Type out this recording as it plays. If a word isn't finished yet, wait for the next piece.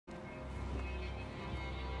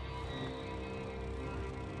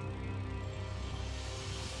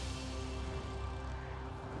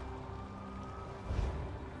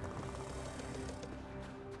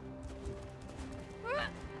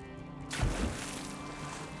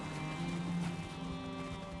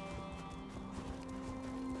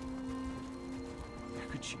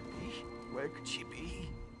could she be? Where could she be?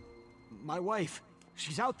 My wife.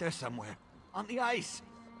 She's out there somewhere. On the ice.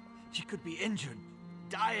 She could be injured.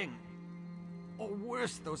 Dying. Or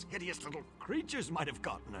worse, those hideous little creatures might have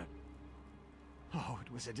gotten her. Oh,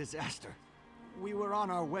 it was a disaster. We were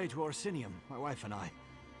on our way to Orsinium, my wife and I.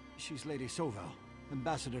 She's Lady Sovel,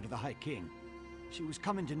 ambassador to the High King. She was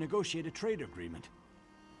coming to negotiate a trade agreement.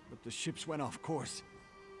 But the ships went off course.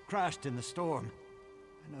 Crashed in the storm.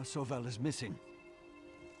 And now Sovel is missing.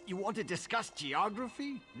 You want to discuss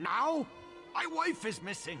geography? Now? My wife is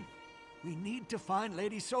missing! We need to find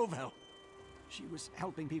Lady Sovel. She was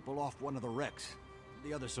helping people off one of the wrecks.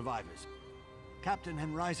 The other survivors. Captain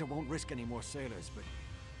Henriza won't risk any more sailors, but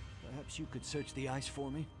perhaps you could search the ice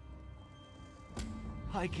for me?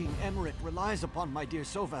 High King Emmerich relies upon my dear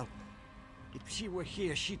Sovel. If she were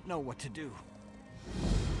here, she'd know what to do.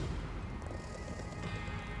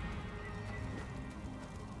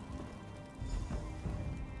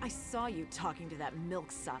 I saw you talking to that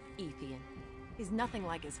milksop, Ethian. He's nothing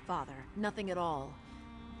like his father, nothing at all.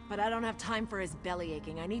 But I don't have time for his belly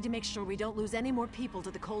aching. I need to make sure we don't lose any more people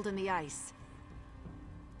to the cold and the ice.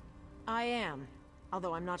 I am.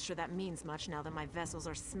 Although I'm not sure that means much now that my vessels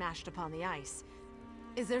are smashed upon the ice.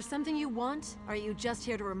 Is there something you want, or are you just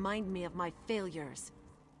here to remind me of my failures?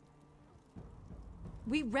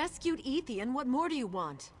 We rescued Ethian, what more do you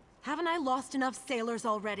want? Haven't I lost enough sailors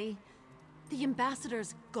already? The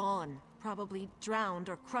ambassador's gone, probably drowned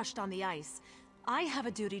or crushed on the ice. I have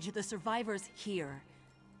a duty to the survivors here.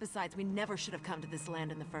 Besides, we never should have come to this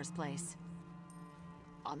land in the first place.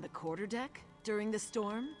 On the quarterdeck, during the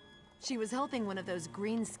storm? She was helping one of those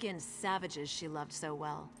green-skinned savages she loved so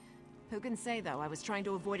well. Who can say, though, I was trying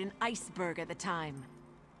to avoid an iceberg at the time.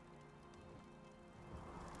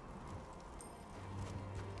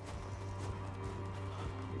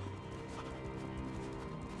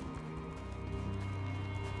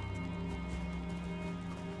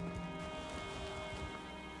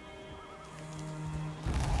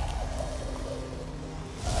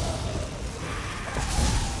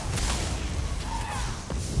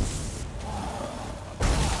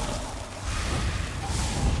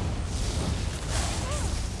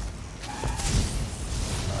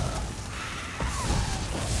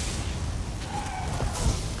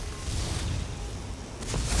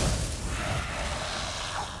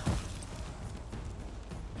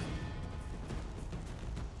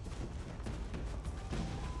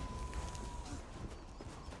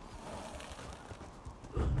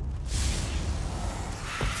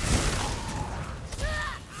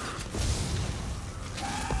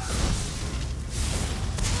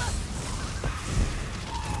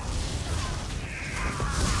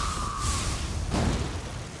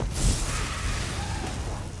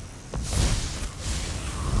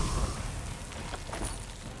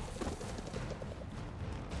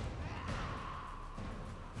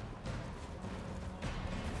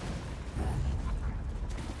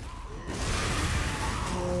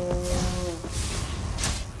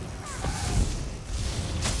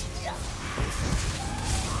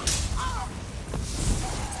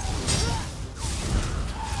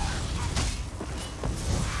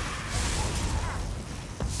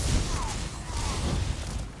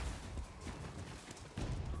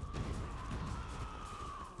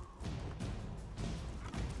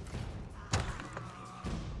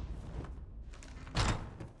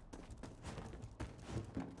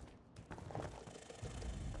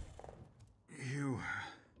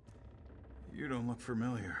 You don't look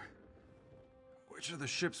familiar. Which of the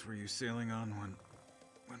ships were you sailing on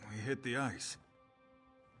when we hit the ice?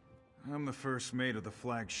 I'm the first mate of the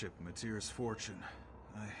flagship, Matir's Fortune.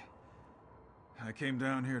 I came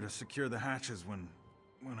down here to secure the hatches when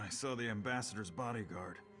I saw the ambassador's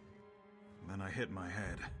bodyguard. Then I hit my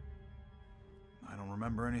head. I don't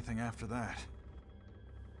remember anything after that.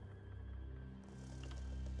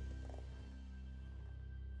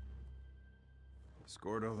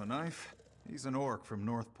 Scordo the Knife? He's an orc from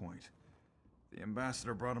North Point. The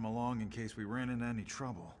ambassador brought him along in case we ran into any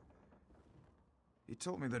trouble. He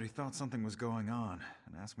told me that he thought something was going on,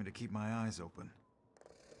 and asked me to keep my eyes open.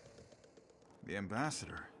 The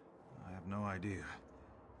ambassador? I have no idea.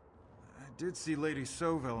 I did see Lady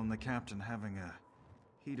Sovel and the captain having a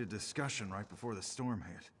heated discussion right before the storm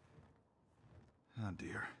hit. Oh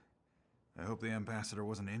dear. I hope the ambassador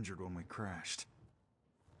wasn't injured when we crashed.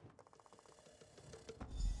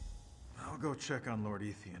 I'll go check on Lord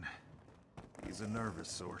Ethian. He's a nervous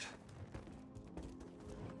sort.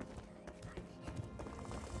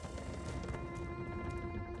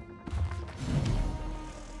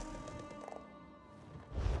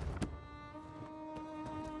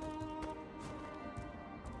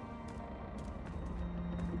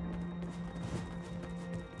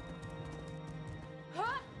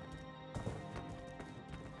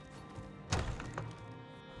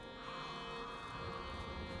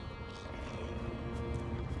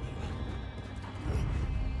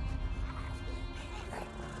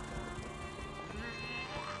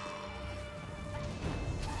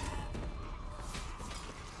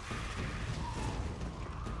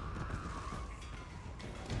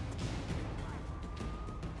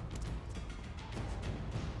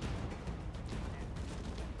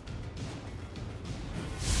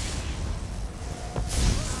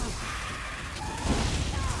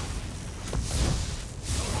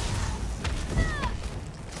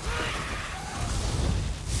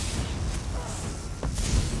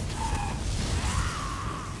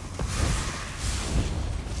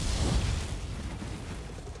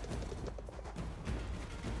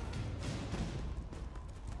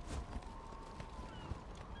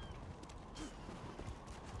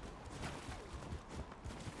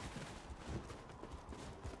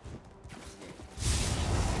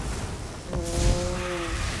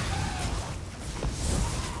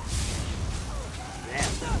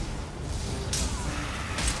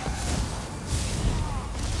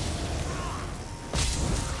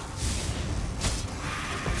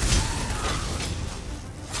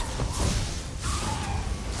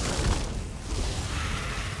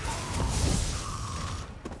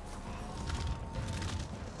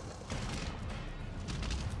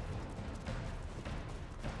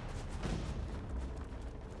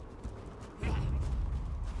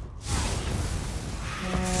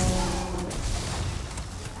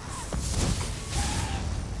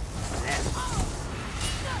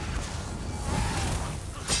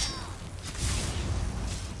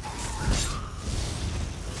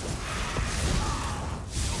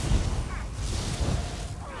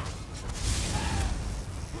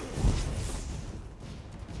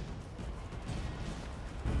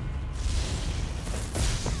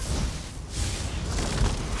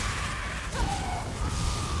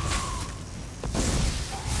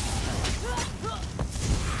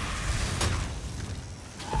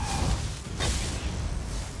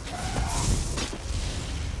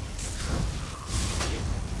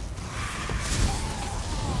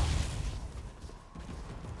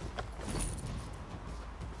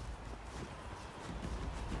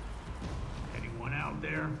 out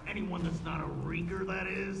there? Anyone that's not a reeker, that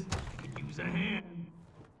is? Could use a hand.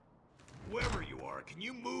 Whoever you are, can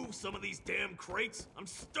you move some of these damn crates? I'm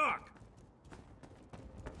stuck!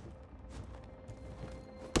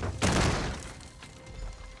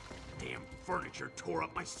 Damn furniture tore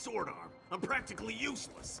up my sword arm. I'm practically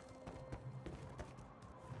useless.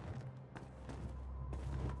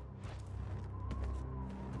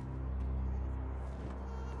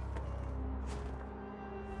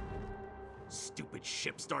 Stupid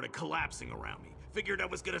ship started collapsing around me. Figured I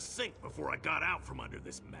was gonna sink before I got out from under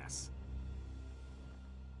this mess.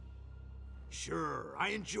 Sure, I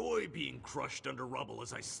enjoy being crushed under rubble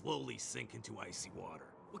as I slowly sink into icy water.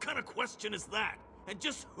 What kind of question is that? And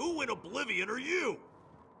just who in Oblivion are you?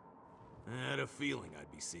 I had a feeling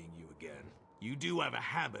I'd be seeing you again. You do have a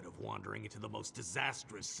habit of wandering into the most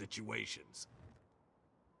disastrous situations.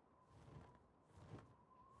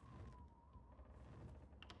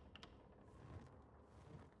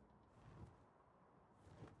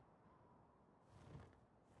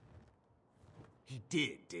 He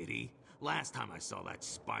did he? Last time I saw that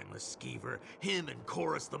spineless skeever, him and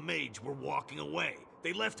Chorus the Mage were walking away.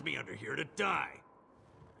 They left me under here to die.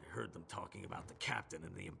 I heard them talking about the captain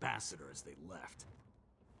and the ambassador as they left.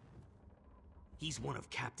 He's one of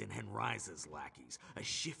Captain Henriza's lackeys, a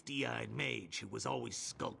shifty-eyed mage who was always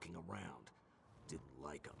skulking around. Didn't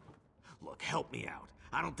like him. Look, help me out.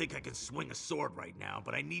 I don't think I can swing a sword right now,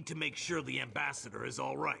 but I need to make sure the ambassador is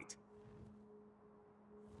all right.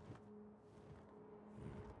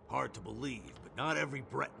 Hard to believe, but not every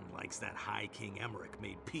Breton likes that High King Emmerich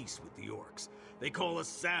made peace with the orcs. They call us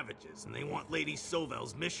savages, and they want Lady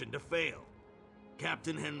Sovel's mission to fail.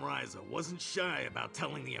 Captain Henriza wasn't shy about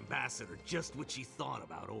telling the ambassador just what she thought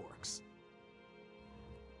about orcs.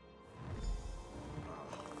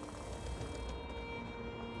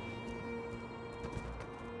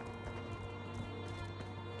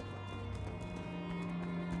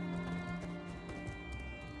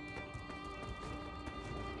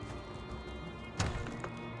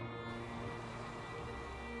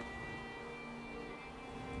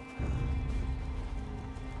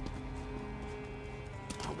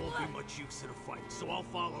 Much use in a fight, so I'll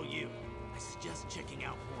follow you. I suggest checking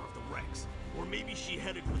out more of the wrecks. Or maybe she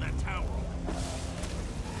headed for that tower.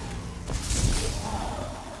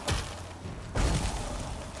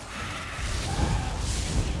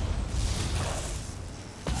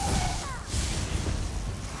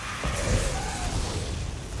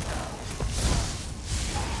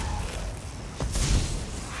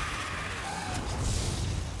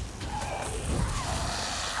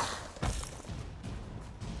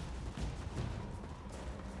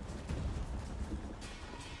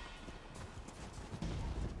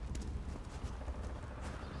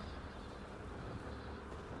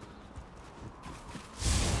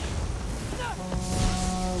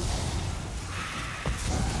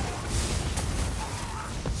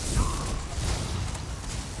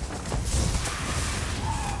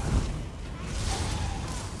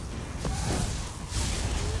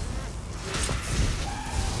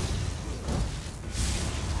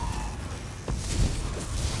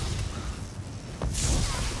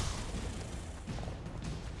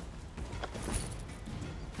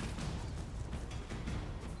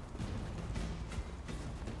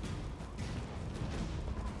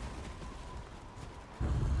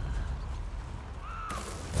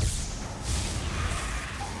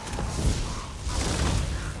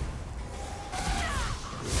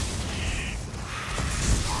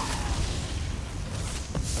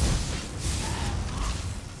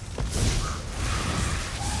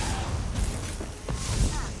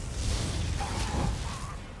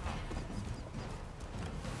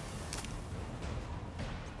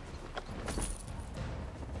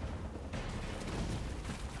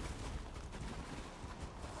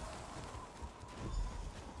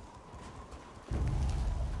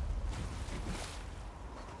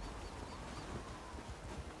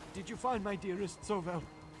 Did you find my dearest Sovel?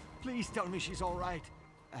 Please tell me she's all right.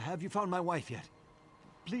 Have you found my wife yet?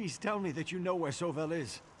 Please tell me that you know where Sovel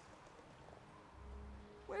is.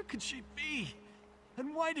 Where could she be?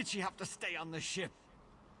 And why did she have to stay on the ship?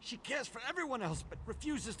 She cares for everyone else, but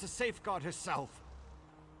refuses to safeguard herself.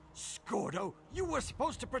 Scordo, you were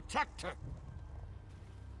supposed to protect her.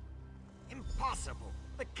 Impossible.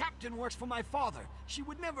 The captain works for my father. She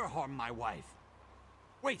would never harm my wife.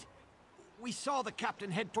 Wait. We saw the captain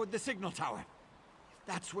head toward the signal tower. If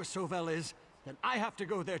that's where Sovel is, then I have to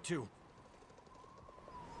go there too.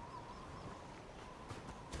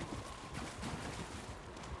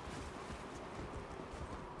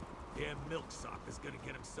 Damn milksop is gonna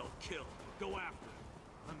get himself killed. Go after him.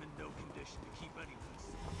 I'm in no condition to keep any of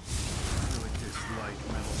this. Dislike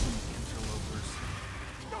meddlesome interlopers.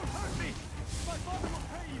 Don't hurt me! My father will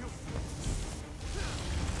pay you!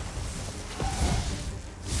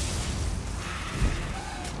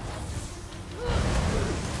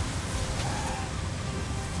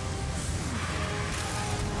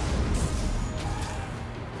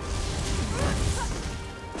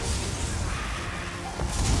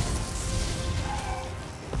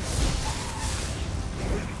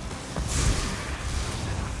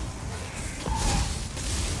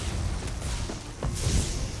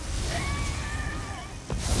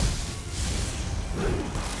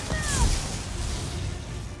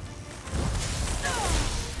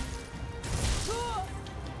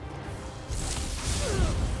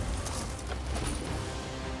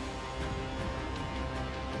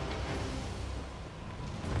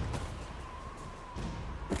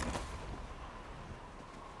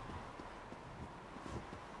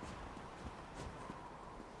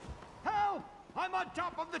 I'm on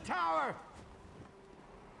top of the tower!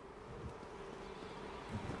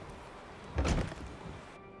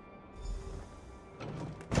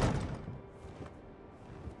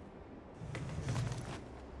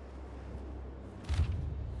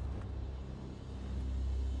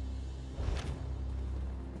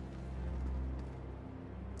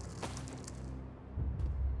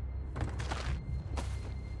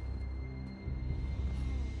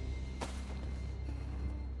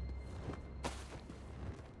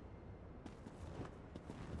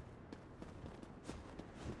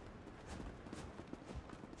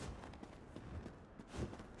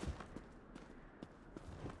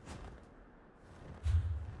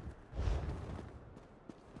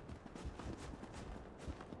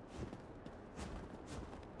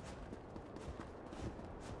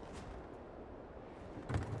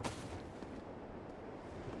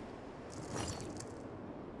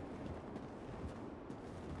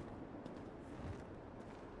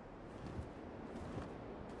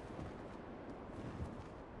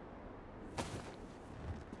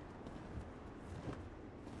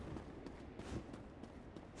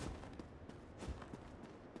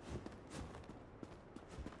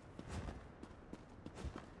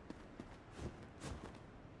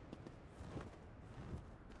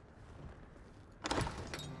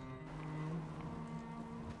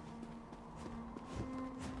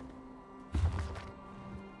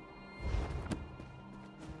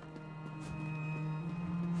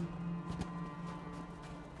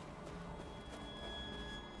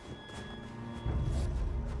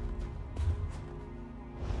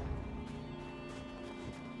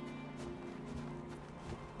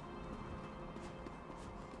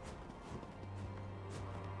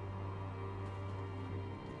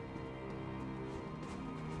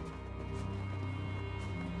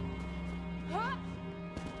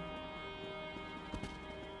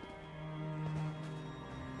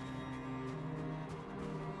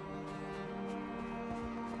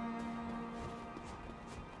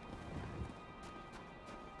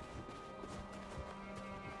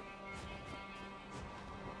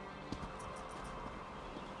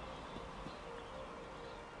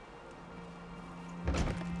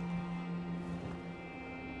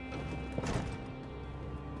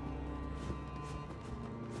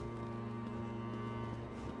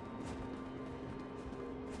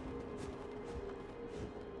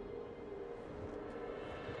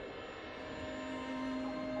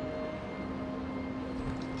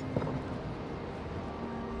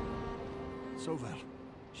 Sovell.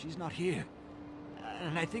 She's not here.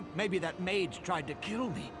 And I think maybe that mage tried to kill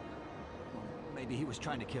me. Maybe he was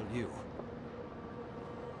trying to kill you.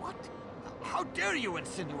 What? How dare you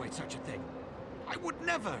insinuate such a thing? I would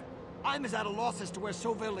never! I'm as at a loss as to where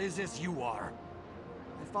Sovell is as you are.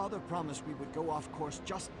 My father promised we would go off course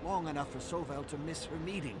just long enough for Sovell to miss her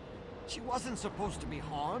meeting. She wasn't supposed to be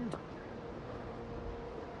harmed.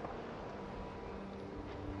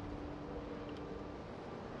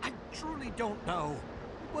 I truly don't know.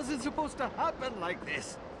 It wasn't supposed to happen like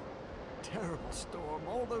this. Terrible storm,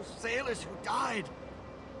 all those sailors who died.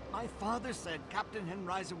 My father said Captain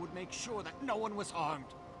Henriza would make sure that no one was harmed.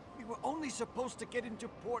 We were only supposed to get into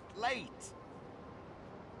port late.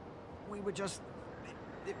 We were just...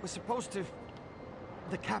 It was supposed to...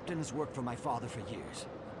 The captain has worked for my father for years.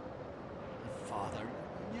 My father...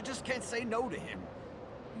 You just can't say no to him.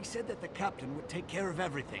 He said that the captain would take care of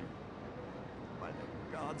everything. By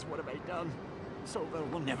the gods, what have I done? Sovell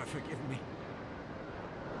will never forgive me.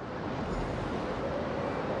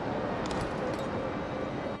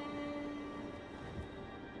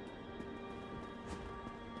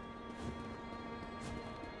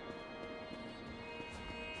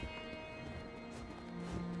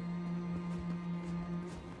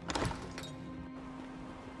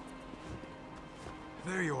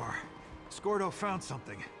 there you are. Scordo found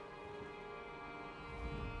something.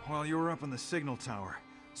 While you were up in the signal tower,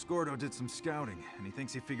 Scordo did some scouting, and he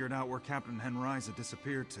thinks he figured out where Captain Henriza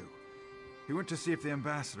disappeared to. He went to see if the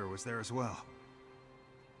Ambassador was there as well.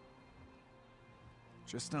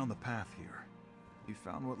 Just down the path here, he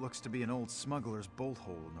found what looks to be an old smuggler's bolt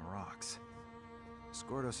hole in the rocks.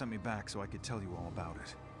 Scordo sent me back so I could tell you all about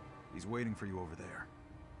it. He's waiting for you over there.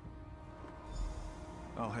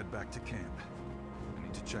 I'll head back to camp. I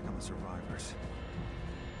need to check on the survivors.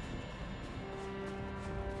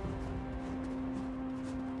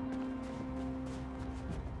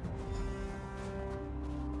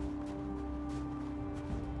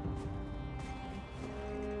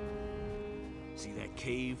 See that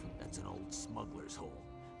cave? That's an old smuggler's hole.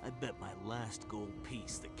 I bet my last gold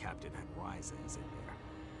piece that Captain Henriza is in there.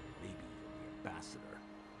 Maybe even the Ambassador.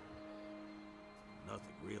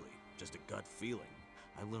 Nothing really, just a gut feeling.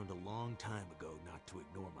 I learned a long time ago not to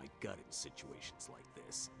ignore my gut in situations like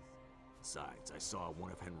this. Besides, I saw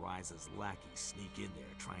one of Henriza's lackeys sneak in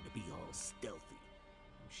there trying to be all stealthy.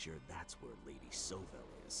 I'm sure that's where Lady Sovell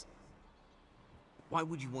is. Why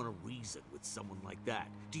would you want to reason with someone like that?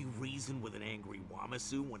 Do you reason with an angry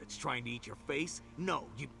Wamasu when it's trying to eat your face? No,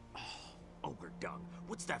 you... Oh, ogre dung.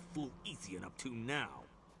 What's that fool Ethian up to now?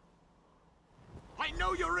 I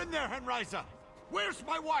know you're in there, Henriza! Where's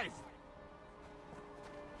my wife?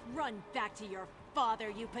 Run back to your father,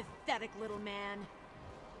 you pathetic little man.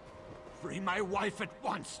 Free my wife at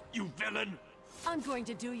once, you villain! I'm going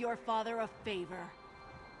to do your father a favor.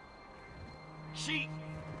 She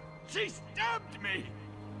stabbed me!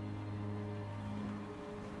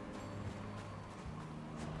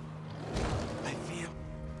 I feel...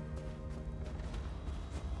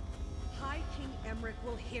 High King Emmerich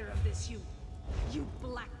will hear of this, you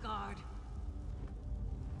blackguard.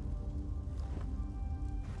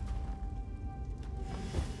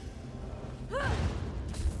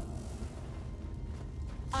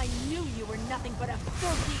 I knew you were nothing but a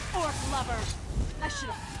filthy orc lover! I should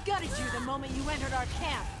have gutted you the moment you entered our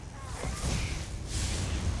camp!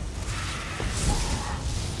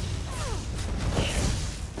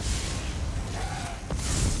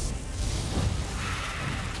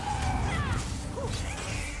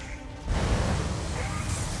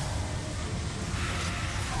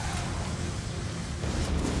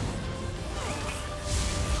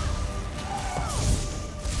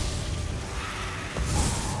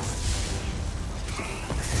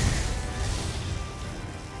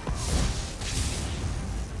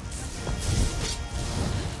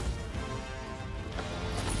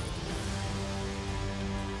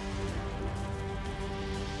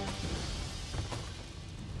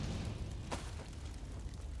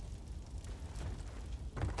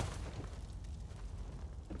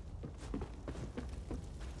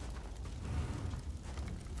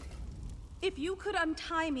 If you could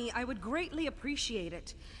untie me, I would greatly appreciate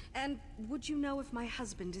it. And would you know if my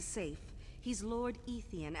husband is safe? He's Lord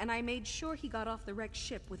Ethian, and I made sure he got off the wrecked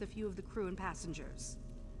ship with a few of the crew and passengers.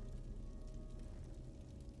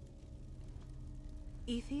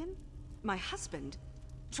 Ethian? My husband?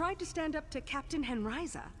 Tried to stand up to Captain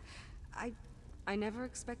Henriza. I never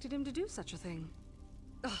expected him to do such a thing.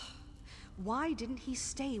 Ugh. Why didn't he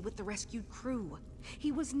stay with the rescued crew?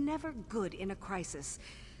 He was never good in a crisis.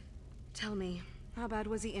 Tell me, how bad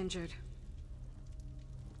was he injured?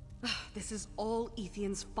 This is all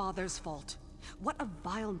Ethian's father's fault. What a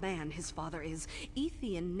vile man his father is.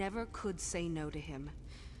 Ethian never could say no to him.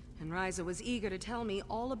 And Henriza was eager to tell me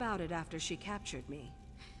all about it after she captured me.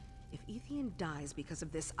 If Ethian dies because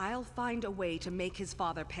of this, I'll find a way to make his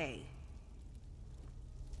father pay.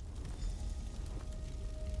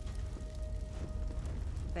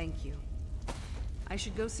 Thank you. I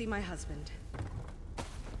should go see my husband.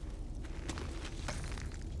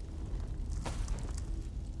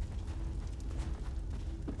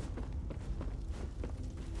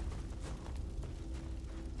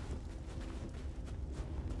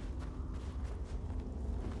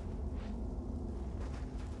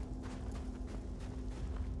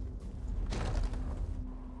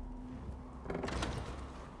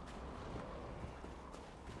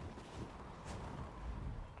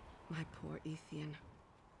 My poor Ethian.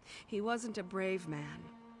 He wasn't a brave man,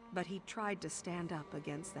 but he tried to stand up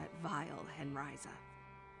against that vile Henriza.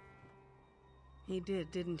 He did,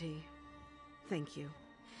 didn't he? Thank you.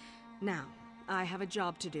 Now, I have a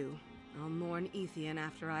job to do. I'll mourn Ethian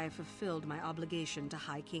after I have fulfilled my obligation to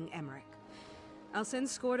High King Emmerich. I'll send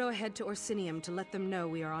Scordo ahead to Orsinium to let them know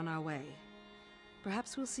we are on our way.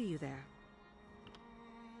 Perhaps we'll see you there.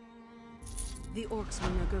 The orcs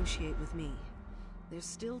will negotiate with me. There's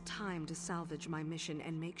still time to salvage my mission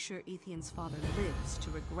and make sure Ethian's father lives to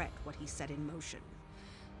regret what he set in motion.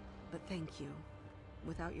 But thank you.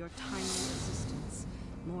 Without your timely assistance,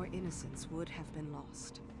 more innocents would have been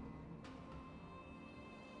lost.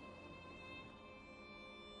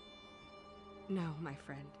 No, my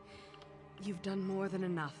friend. You've done more than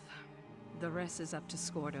enough. The rest is up to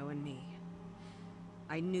Scordo and me.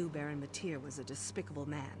 I knew Baron Matir was a despicable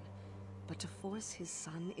man, but to force his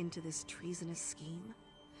son into this treasonous scheme?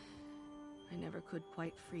 I never could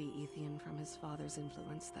quite free Ethian from his father's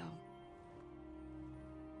influence, though.